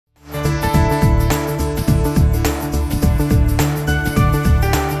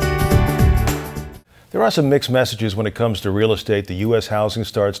There are some mixed messages when it comes to real estate. The U.S. housing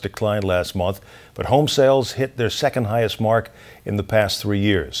starts declined last month, but home sales hit their second highest mark in the past 3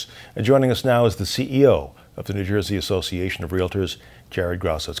 years. And joining us now is the CEO of the New Jersey Association of Realtors, Jared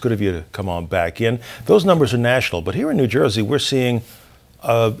Grosso. It's good of you to come on back in. Those numbers are national, but here in New Jersey, we're seeing,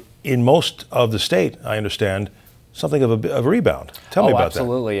 in most of the state, I understand, something of a rebound. Tell me about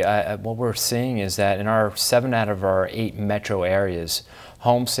absolutely. What we're seeing is that in our 7 out of our 8 metro areas,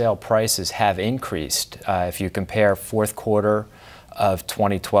 home sale prices have increased if you compare fourth quarter of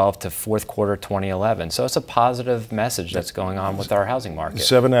 2012 to fourth quarter 2011. So it's a positive message that's going on with our housing market.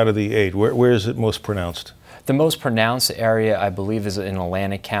 7 out of the 8. Where is it most pronounced? The most pronounced area, I believe, is in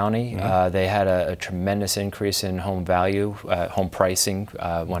Atlantic County. They had a tremendous increase in home value, home pricing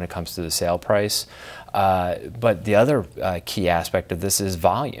when it comes to the sale price. But the other key aspect of this is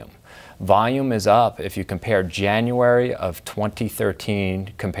volume. Volume is up if you compare January of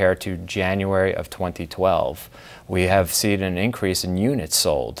 2013 compared to January of 2012. We have seen an increase in units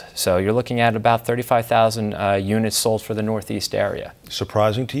sold. So you're looking at about 35,000 units sold for the Northeast area.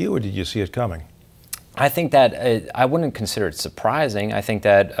 Surprising to you, or did you see it coming? I think that I wouldn't consider it surprising. I think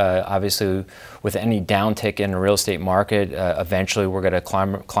that obviously with any downtick in the real estate market, eventually we're going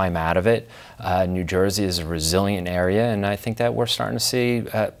to climb out of it. New Jersey is a resilient area, and I think that we're starting to see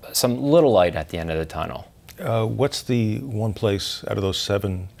some little light at the end of the tunnel. What's the one place out of those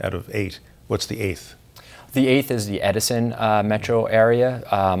 7 out of 8? What's the 8th? The 8th is the Edison metro area.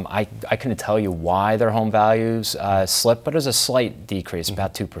 I couldn't tell you why their home values slipped, but there's a slight decrease,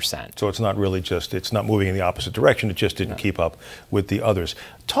 about 2%. So it's not really just, it's not moving in the opposite direction, it just didn't keep up with the others.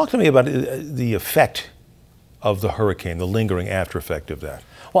 Talk to me about the effect of the hurricane, the lingering after effect of that.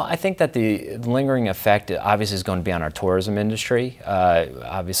 Well, I think that the lingering effect obviously is going to be on our tourism industry.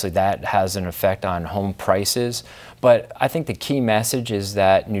 Obviously that has an effect on home prices. But I think the key message is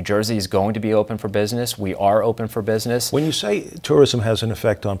that New Jersey is going to be open for business. We are open for business. When you say tourism has an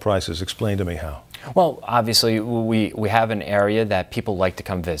effect on prices, explain to me how. Well, obviously we have an area that people like to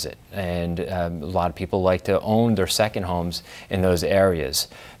come visit, and a lot of people like to own their second homes in those areas.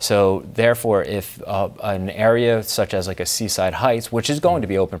 So therefore, if an area such as like a Seaside Heights, which is going to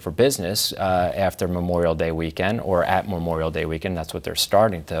be open for business after Memorial Day weekend, or at Memorial Day weekend, that's what they're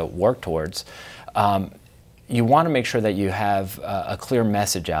starting to work towards, you want to make sure that you have a clear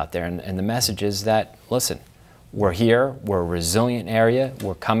message out there, and the message is that, listen, we're here, we're a resilient area,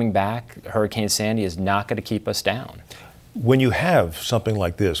 we're coming back. Hurricane Sandy is not going to keep us down. When you have something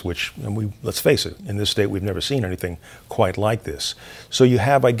like this, which, and let's face it, in this state we've never seen anything quite like this. So you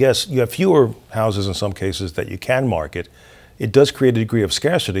have, I guess, you have fewer houses in some cases that you can market. It does create a degree of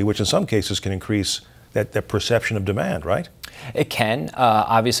scarcity, which in some cases can increase that perception of demand, right? It can.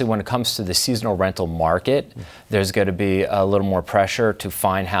 Obviously, when it comes to the seasonal rental market, there's going to be a little more pressure to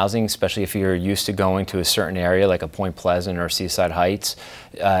find housing, especially if you're used to going to a certain area like a Point Pleasant or Seaside Heights.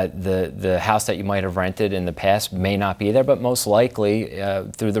 The house that you might have rented in the past may not be there, but most likely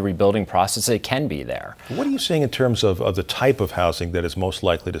through the rebuilding process, it can be there. What are you seeing in terms of the type of housing that is most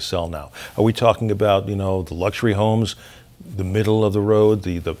likely to sell now? Are we talking about, you know, the luxury homes, the middle of the road,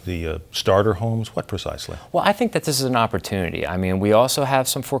 the starter homes? What precisely? Well, I think that this is an opportunity. I mean, we also have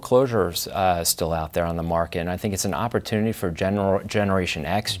some foreclosures still out there on the market, and I think it's an opportunity for Generation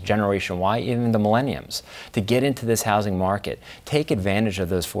X, Generation Y, even the millenniums, to get into this housing market. Take advantage of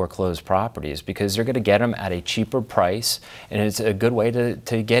those foreclosed properties because you're going to get them at a cheaper price, and it's a good way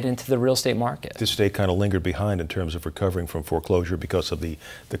to get into the real estate market. This state kind of lingered behind in terms of recovering from foreclosure because of the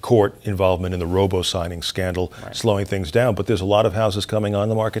court involvement in the robo-signing scandal, slowing things down. But there's a lot of houses coming on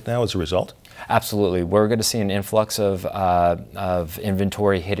the market now as a result? Absolutely. We're going to see an influx of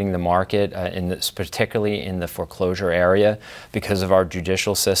inventory hitting the market, particularly in the foreclosure area because of our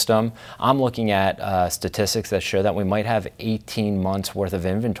judicial system. I'm looking at statistics that show that we might have 18 months worth of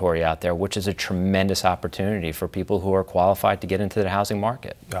inventory out there, which is a tremendous opportunity for people who are qualified to get into the housing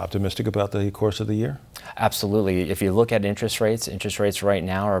market. Optimistic about the course of the year? Absolutely. If you look at interest rates right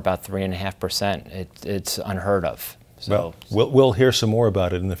now are about 3.5%. It's unheard of. So, well, we'll hear some more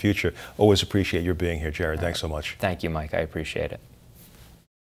about it in the future. Always appreciate your being here, Jared. Thanks so much. Thank you, Mike. I appreciate it.